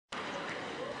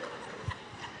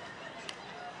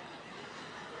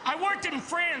I worked in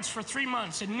France for 3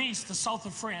 months, in Nice, the south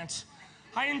of France.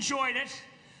 I enjoyed it.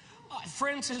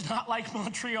 France is not like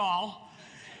Montreal.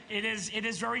 It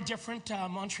is very different.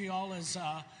 Montreal has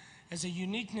a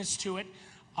uniqueness to it.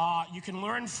 You can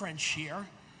learn French here.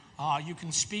 You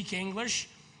can speak English.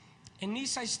 In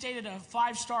Nice, I stayed at a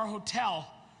 5-star hotel.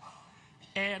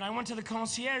 And I went to the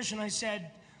concierge and I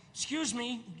said, "Excuse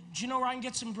me, do you know where I can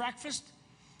get some breakfast?"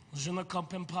 "Je ne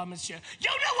comprends pas, monsieur." You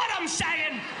know what I'm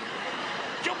saying?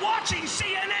 You're watching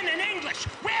CNN in English.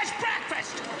 Where's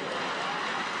breakfast?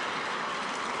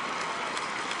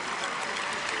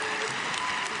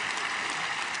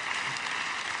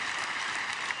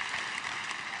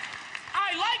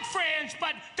 I like France,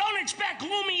 but don't expect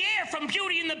Lumiere from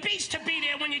Beauty and the Beast to be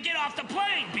there when you get off the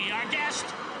plane. Be our guest.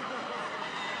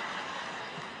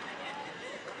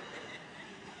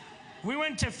 We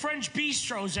went to French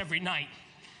bistros every night,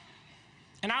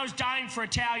 and I was dying for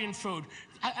Italian food.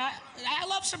 I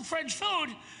love some French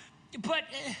food, but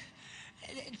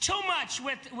too much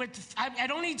I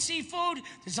don't eat seafood.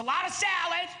 There's a lot of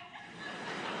salad,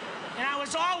 and I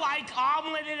was all like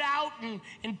omeleted out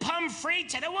and pomme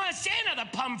frites. I don't want to say another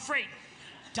pomme frite.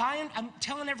 I'm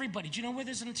telling everybody, do you know where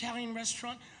there's an Italian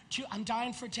restaurant? I'm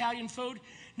dying for Italian food.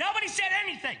 Nobody said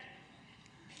anything.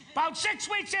 About 6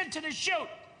 weeks into the shoot,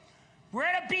 we're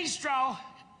at a bistro,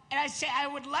 and I say, I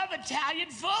would love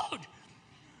Italian food.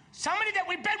 Somebody that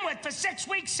we've been with for 6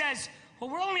 weeks says, well,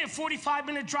 we're only a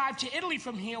 45-minute drive to Italy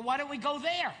from here. Why don't we go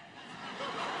there?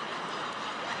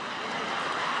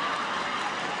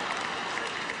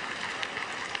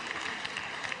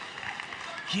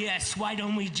 Yes, why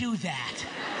don't we do that?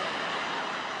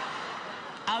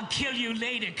 I'll kill you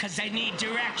later because I need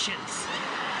directions.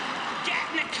 Get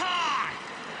in the car.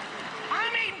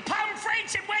 I'm eating pomme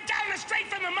frites and went down the street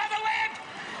from the motherland.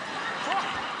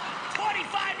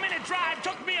 45-minute drive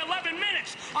took me 11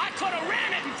 minutes. I could have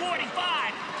ran it in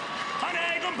 45.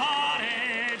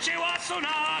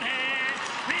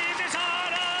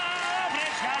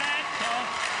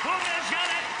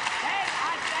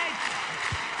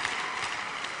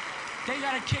 They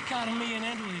got a kick out of me in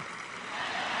Italy.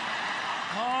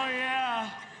 Oh, yeah.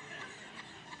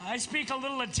 I speak a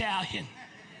little Italian.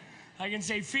 I can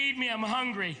say, feed me, I'm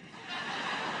hungry.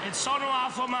 It's sono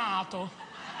affamato.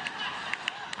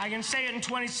 I can say it in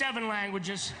 27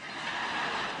 languages.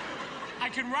 I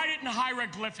can write it in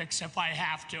hieroglyphics if I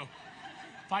have to.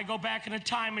 If I go back in a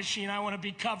time machine, I want to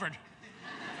be covered.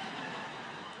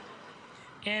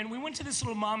 And we went to this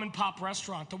little mom and pop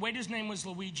restaurant. The waiter's name was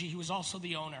Luigi. He was also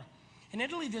the owner. In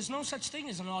Italy, there's no such thing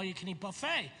as an all-you-can-eat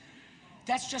buffet.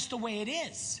 That's just the way it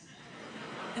is.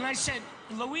 And I said,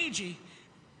 Luigi,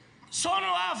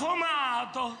 sono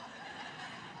affamato.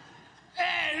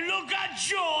 Hey, look at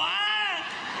you, huh?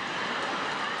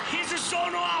 He said,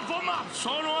 sono affamato,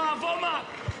 sono affamato.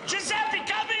 Giuseppe,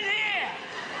 come in here.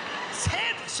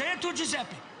 Say it to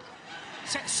Giuseppe.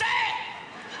 Say it.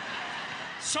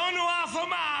 Sono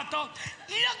affamato.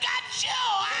 Look at you,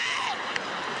 huh?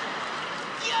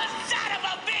 You son of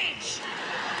a bitch!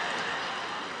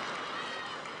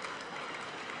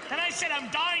 And I said, I'm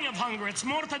dying of hunger. It's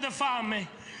morta de fame.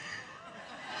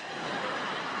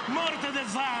 Morta de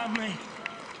fame.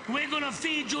 We're gonna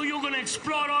feed you. You're gonna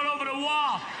explode all over the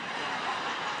wall.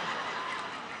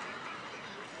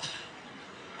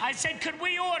 I said, could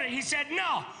we order? He said,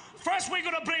 no. First, we're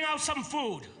gonna bring out some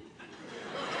food.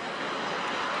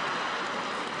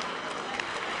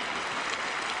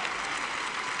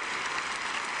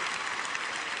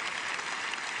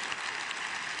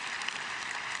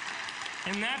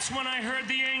 And that's when I heard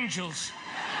the angels.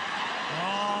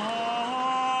 Oh.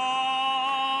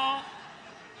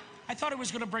 I thought he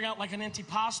was going to bring out like an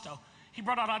antipasto. He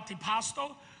brought out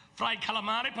antipasto, fried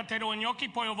calamari, potato and gnocchi,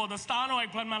 pollo vodostano,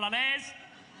 eggplant milanese.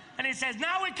 And he says,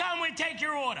 now we come, we take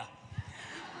your order.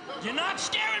 You're not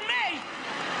scaring me.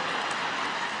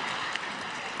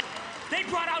 They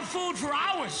brought out food for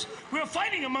hours. We were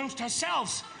fighting amongst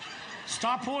ourselves.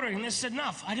 Stop ordering, this is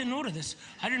enough. I didn't order this.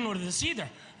 I didn't order this either.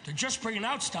 They're just bringing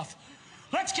out stuff.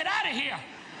 Let's get out of here.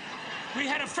 We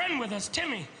had a friend with us,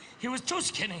 Timmy. He was too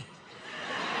skinny.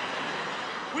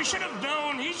 We should have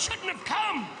known. He shouldn't have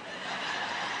come.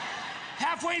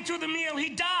 Halfway through the meal, he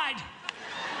died.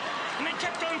 And they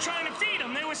kept on trying to feed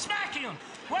him. They were smacking him.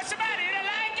 What's the matter? You don't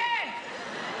like it?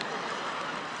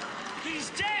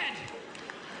 He's dead.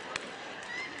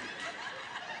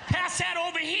 Pass that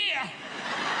over here.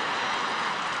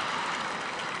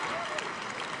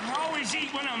 I always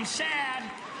eat when I'm sad.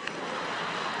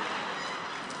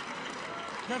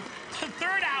 The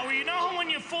third hour, you know how when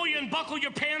you're full, you unbuckle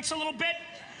your pants a little bit?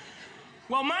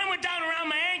 Well, mine were down around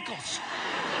my ankles.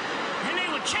 And they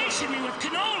were chasing me with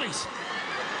cannolis.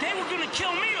 they were gonna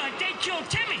kill me like they killed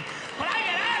Timmy. But I